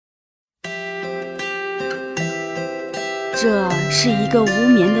这是一个无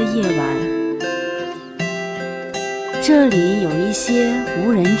眠的夜晚，这里有一些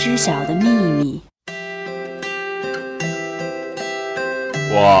无人知晓的秘密。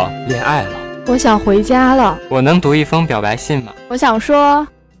我恋爱了，我想回家了。我能读一封表白信吗？我想说，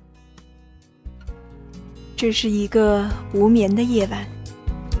这是一个无眠的夜晚，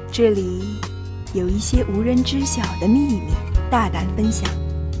这里有一些无人知晓的秘密，大胆分享，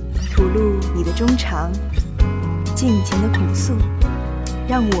吐露你的衷肠，尽情的控诉，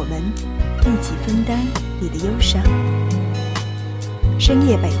让我们一起分担你的忧伤。深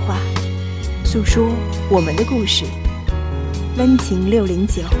夜北话，诉说我们的故事，温情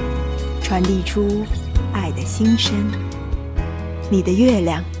609，传递出爱的心声。你的月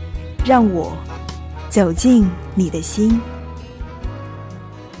亮，让我走进你的心。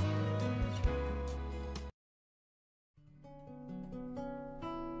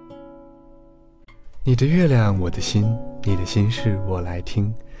你的月亮我的心，你的心事我来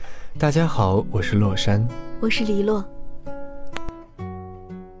听。大家好，我是洛山，我是黎洛。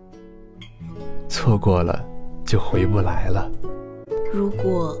错过了就回不来了。如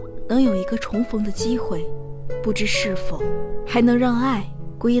果能有一个重逢的机会，不知是否还能让爱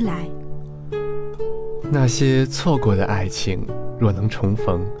归来。那些错过的爱情，若能重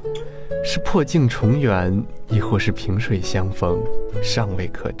逢，是破镜重圆，亦或是萍水相逢，尚未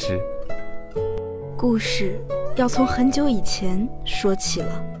可知。故事要从很久以前说起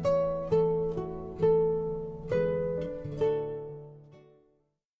了。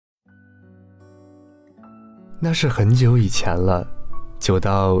那是很久以前了，久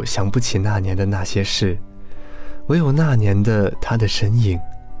到想不起那年的那些事，唯有那年的他的身影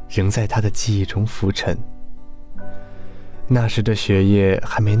仍在他的记忆中浮沉。那时的学业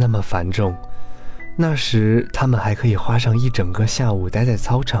还没那么繁重，那时他们还可以花上一整个下午待在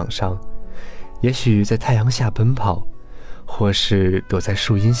操场上，也许在太阳下奔跑，或是躲在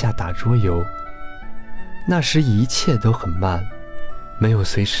树荫下打桌游。那时一切都很慢，没有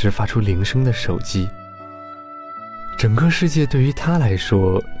随时发出铃声的手机。整个世界对于他来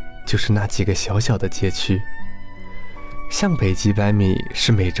说，就是那几个小小的街区。向北几百米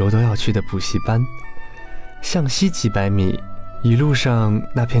是每周都要去的补习班，向西几百米，一路上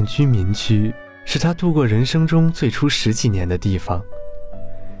那片居民区是他度过人生中最初10几年的地方。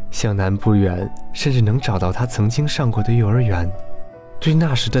向南不远，甚至能找到他曾经上过的幼儿园。对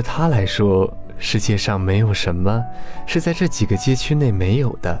那时的他来说，世界上没有什么是在这几个街区内没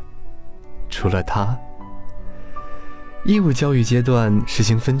有的，除了他。义务教育阶段实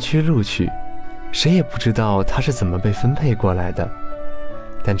行分区录取，谁也不知道他是怎么被分配过来的，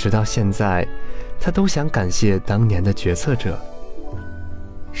但直到现在，他都想感谢当年的决策者。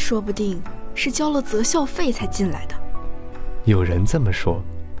说不定是交了择校费才进来的。有人这么说。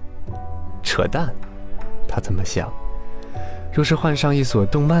扯淡，他这么想。若是换上一所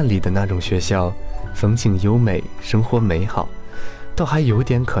动漫里的那种学校，风景优美，生活美好，倒还有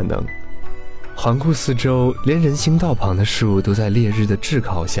点可能。环顾四周，连人行道旁的树都在烈日的炙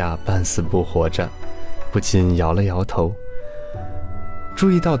烤下半死不活着，不禁摇了摇头。注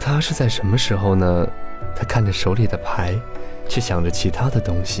意到他是在什么时候呢？他看着手里的牌，却想着其他的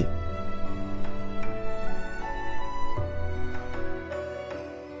东西。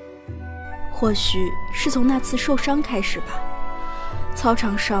或许是从那次受伤开始吧。操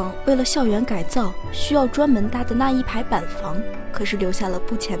场上为了校园改造需要专门搭的那一排板房，可是留下了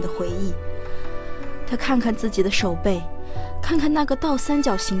不浅的回忆。他看看自己的手背，看看那个倒三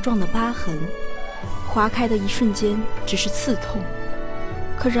角形状的疤痕，划开的一瞬间只是刺痛，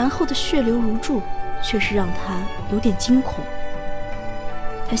可然后的血流如注却是让他有点惊恐。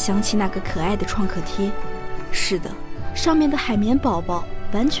他想起那个可爱的创可贴，是的，上面的海绵宝宝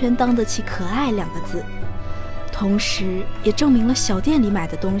完全当得起可爱2个字，同时也证明了小店里买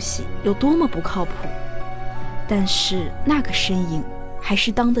的东西有多么不靠谱。但是那个身影还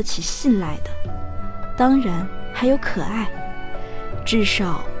是当得起信赖的，当然还有可爱，至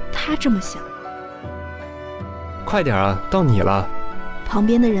少他这么想。快点啊，到你了！旁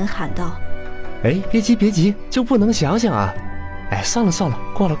边的人喊道。哎，别急别急，就不能想想啊？哎，算了算了，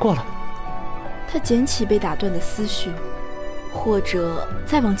过了。他捡起被打断的思绪，或者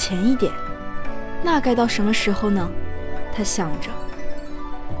再往前一点，那该到什么时候呢？他想着。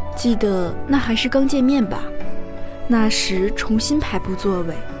记得那还是刚见面吧，那时重新排布座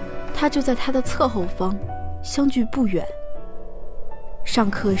位，他就在他的侧后方，相距不远。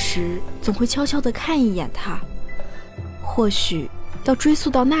上课时总会悄悄地看一眼他，或许要追溯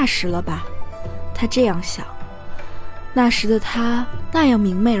到那时了吧，他这样想。那时的他那样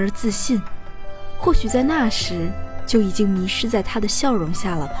明媚而自信，或许在那时就已经迷失在他的笑容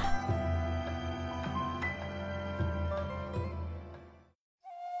下了吧。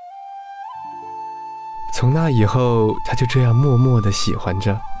从那以后，他就这样默默地喜欢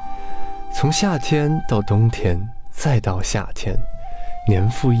着，从夏天到冬天，再到夏天，年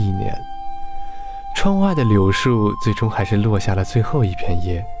复一年。窗外的柳树最终还是落下了最后一片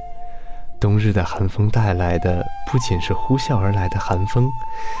叶。冬日的寒风带来的不仅是呼啸而来的寒风，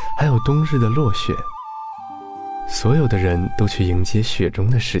还有冬日的落雪。所有的人都去迎接雪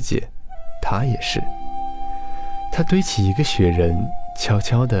中的世界，他也是。他堆起一个雪人，悄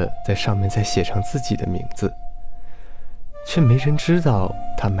悄地在上面再写上自己的名字，却没人知道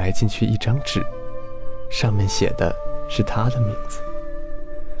他埋进去一张纸，上面写的是他的名字。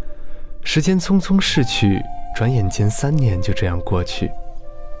时间匆匆逝去，转眼间3年就这样过去。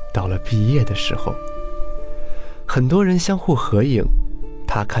到了毕业的时候，很多人相互合影，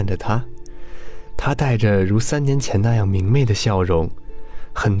他看着他，他带着如3年前那样明媚的笑容，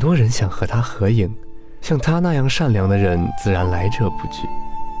很多人想和他合影，像他那样善良的人自然来者不拒。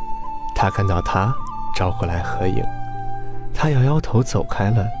他看到他，招呼来合影，他摇摇头走开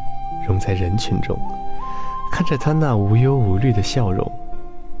了，融在人群中，看着他那无忧无虑的笑容，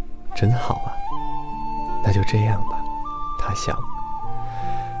真好啊。那就这样吧，他想，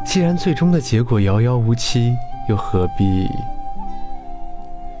既然最终的结果遥遥无期，又何必……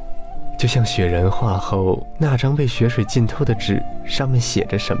就像雪人化后那张被雪水浸透的纸，上面写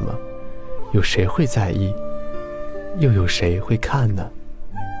着什么，有谁会在意，又有谁会看呢？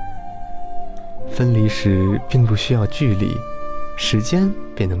分离时并不需要距离，时间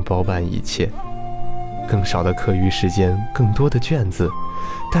便能包办一切。更少的课余时间，更多的卷子，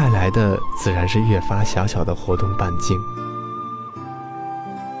带来的自然是越发小小的活动半径。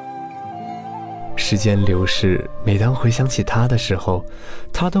时间流逝，每当回想起他的时候，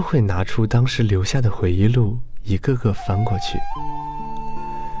他都会拿出当时留下的回忆录，一个个翻过去，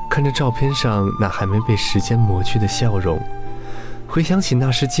看着照片上那还没被时间磨去的笑容，回想起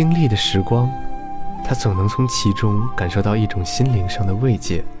那时经历的时光，他总能从其中感受到一种心灵上的慰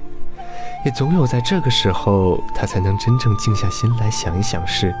藉。也总有在这个时候，他才能真正静下心来想一想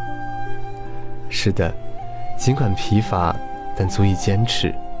事。是的，尽管疲乏，但足以坚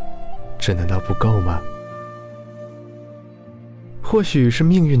持。这难道不够吗？或许是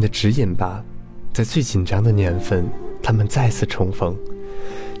命运的指引吧，在最紧张的年份，他们再次重逢，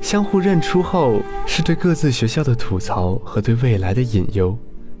相互认出后，是对各自学校的吐槽和对未来的隐忧，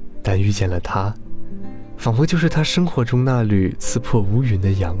但遇见了他，仿佛就是他生活中那缕刺破乌云的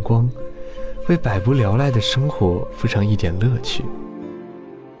阳光，为百无聊赖的生活附上一点乐趣。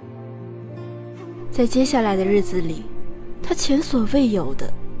在接下来的日子里，他前所未有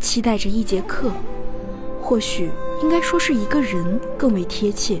的期待着一节课，或许应该说是一个人更为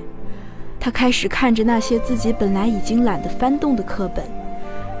贴切。他开始看着那些自己本来已经懒得翻动的课本，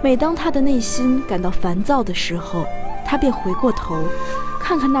每当他的内心感到烦躁的时候，他便回过头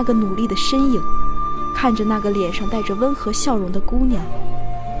看看那个努力的身影，看着那个脸上带着温和笑容的姑娘，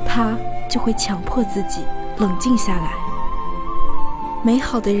他就会强迫自己冷静下来。美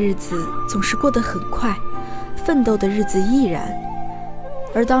好的日子总是过得很快，奋斗的日子亦然。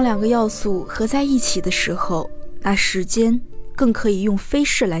而当2个要素合在一起的时候，那时间更可以用飞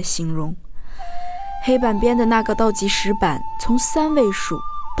逝来形容。黑板边的那个倒计时板从3位数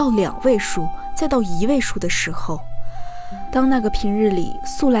到2位数，再到1位数的时候，当那个平日里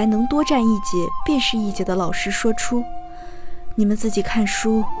素来能多占一节便是一节的老师说出“你们自己看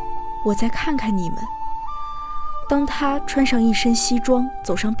书，我再看看你们”，当他穿上一身西装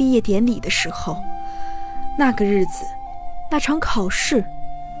走上毕业典礼的时候，那个日子，那场考试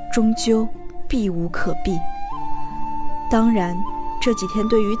终究避无可避。当然，这几天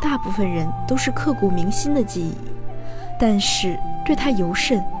对于大部分人都是刻骨铭心的记忆，但是对他尤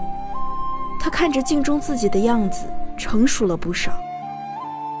甚。他看着镜中自己的样子，成熟了不少。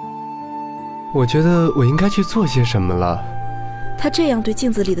我觉得我应该去做些什么了。他这样对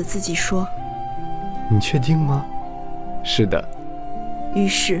镜子里的自己说。你确定吗？是的。于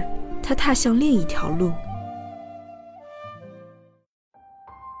是他踏向另一条路。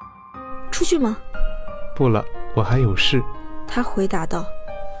出去吗？不了，我还有事。他回答道。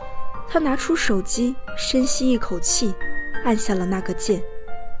他拿出手机，深吸一口气，按下了那个键。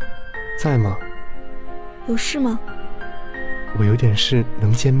在吗？有事吗？我有点事，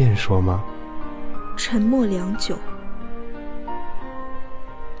能见面说吗？沉默良久。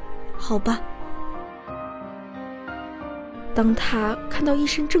好吧。当他看到一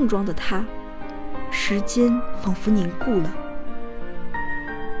身正装的他，时间仿佛凝固了。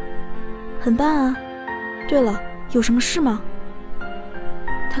很棒啊，对了，有什么事吗？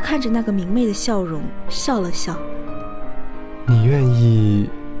他看着那个明媚的笑容，笑了笑。你愿意？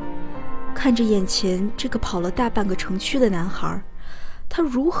看着眼前这个跑了大半个城区的男孩，他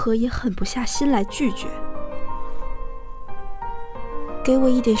如何也狠不下心来拒绝。给我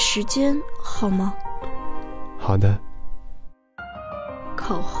一点时间好吗？好的。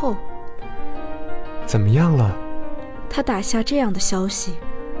考后。怎么样了？他打下这样的消息，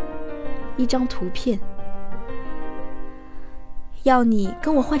一张图片，要你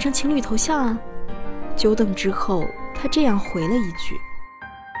跟我换成情侣头像啊。久等之后，他这样回了一句。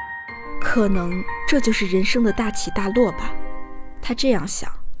可能这就是人生的大起大落吧，他这样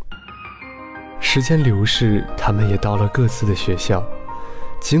想。时间流逝，他们也到了各自的学校，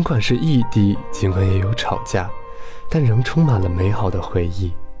尽管是异地，尽管也有吵架，但仍充满了美好的回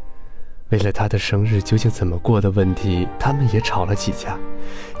忆。为了他的生日究竟怎么过的问题，他们也吵了几架，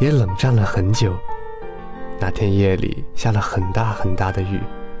也冷战了很久。那天夜里下了很大很大的雨，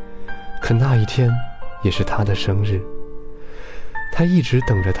可那一天也是他的生日。他一直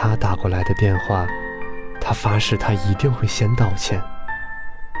等着他打过来的电话，他发誓他一定会先道歉。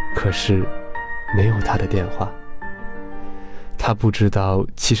可是没有他的电话。他不知道，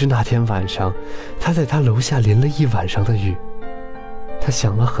其实那天晚上他在他楼下淋了一晚上的雨。他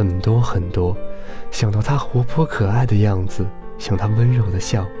想了很多很多，想到他活泼可爱的样子，想他温柔的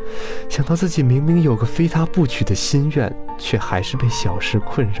笑，想到自己明明有个非他不娶的心愿，却还是被小事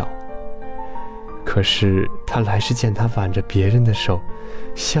困扰。可是他来是见他挽着别人的手，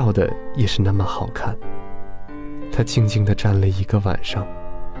笑的也是那么好看。他静静地站了一个晚上，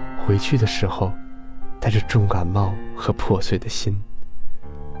回去的时候带着重感冒和破碎的心。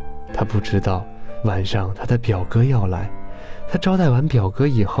他不知道晚上他的表哥要来，他招待完表哥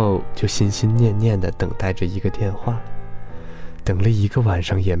以后，就心心念念地等待着一个电话。等了一个晚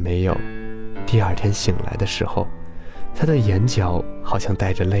上也没有，第二天醒来的时候，他的眼角好像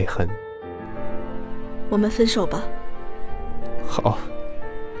带着泪痕。我们分手吧。好。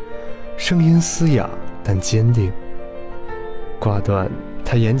声音嘶哑但坚定。挂断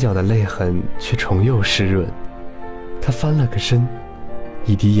他眼角的泪痕却重又湿润。他翻了个身，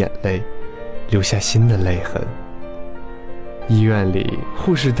一滴眼泪留下新的泪痕。医院里，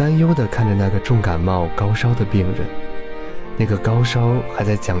护士担忧地看着那个重感冒高烧的病人，那个高烧还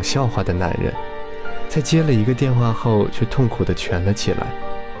在讲笑话的男人，在接了一个电话后却痛苦地蜷了起来，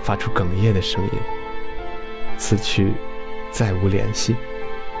发出哽咽的声音。此去再无联系。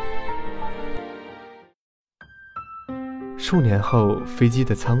数年后，飞机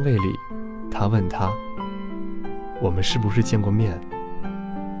的舱位里，他问他：我们是不是见过面？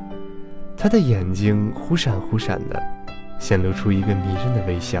他的眼睛忽闪忽闪的，显露出一个迷人的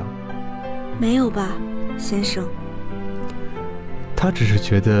微笑。没有吧，先生。他只是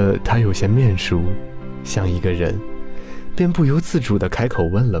觉得他有些面熟，像一个人，便不由自主地开口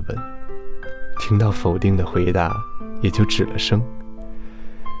问了问。听到否定的回答，也就止了声。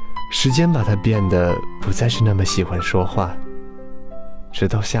时间把他变得不再是那么喜欢说话。直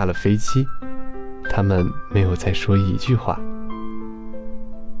到下了飞机，他们没有再说一句话。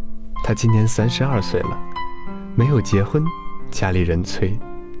他今年32岁了，没有结婚，家里人催，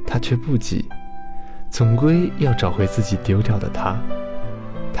他却不急，总归要找回自己丢掉的他。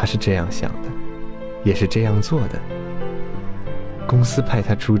他是这样想的，也是这样做的。公司派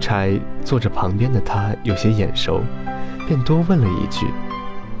他出差，坐着旁边的他有些眼熟，便多问了一句。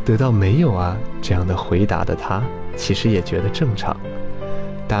得到没有啊这样的回答的他，其实也觉得正常，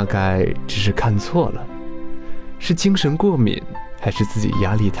大概只是看错了，是精神过敏，还是自己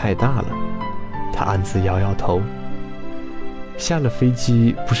压力太大了？他暗自摇摇头。下了飞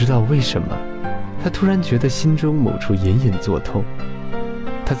机，不知道为什么，他突然觉得心中某处隐隐作痛。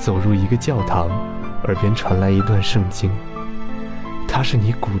他走入一个教堂，耳边传来一段圣经。他是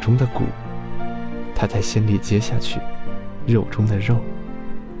你骨中的骨，他在心里接下去，肉中的肉。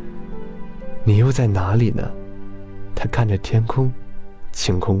你又在哪里呢？他看着天空，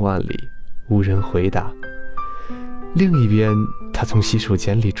晴空万里，无人回答。另一边，他从洗手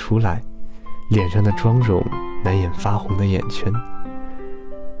间里出来，脸上的妆容难掩发红的眼圈。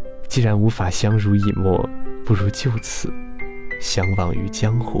既然无法相濡以沫，不如就此相忘于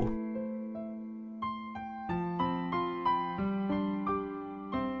江湖。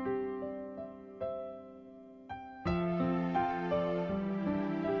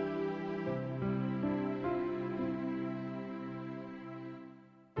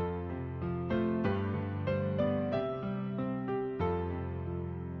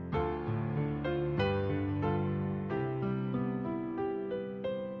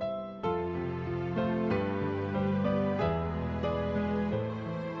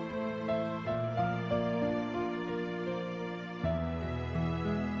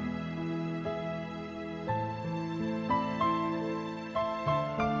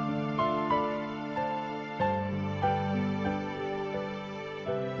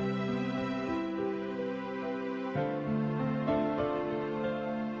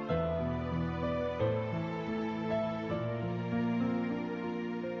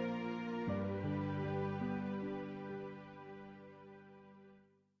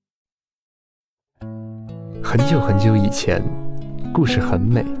很久很久以前，故事很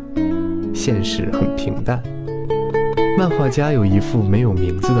美，现实很平淡。漫画家有一幅没有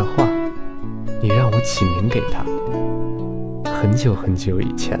名字的画，你让我起名给他。很久很久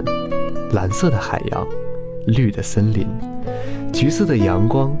以前，蓝色的海洋，绿的森林，橘色的阳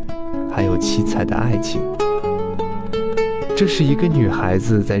光，还有七彩的爱情。这是一个女孩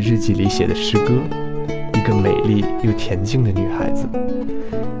子在日记里写的诗歌，一个美丽又恬静的女孩子，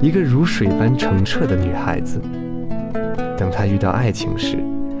一个如水般澄澈的女孩子。等她遇到爱情时，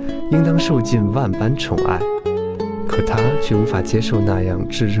应当受尽万般宠爱，可她却无法接受那样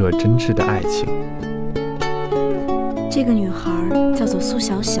炙热真挚的爱情。这个女孩叫做苏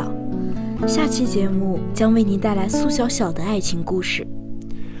小小，下期节目将为您带来苏小小的爱情故事。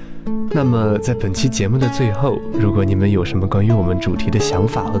那么在本期节目的最后，如果你们有什么关于我们主题的想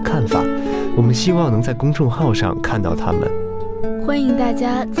法和看法，我们希望能在公众号上看到它们。欢迎大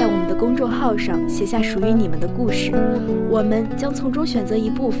家在我们的公众号上写下属于你们的故事，我们将从中选择一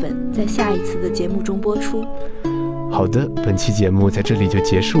部分，在下一次的节目中播出。好的，本期节目在这里就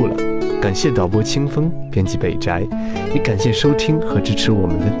结束了，感谢导播清风，编辑北宅，也感谢收听和支持我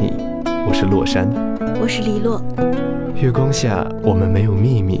们的你。我是洛山，我是黎洛。月光下我们没有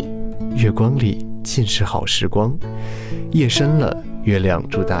秘密，月光里尽是好时光。夜深了，月亮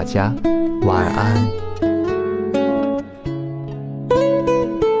祝大家晚安。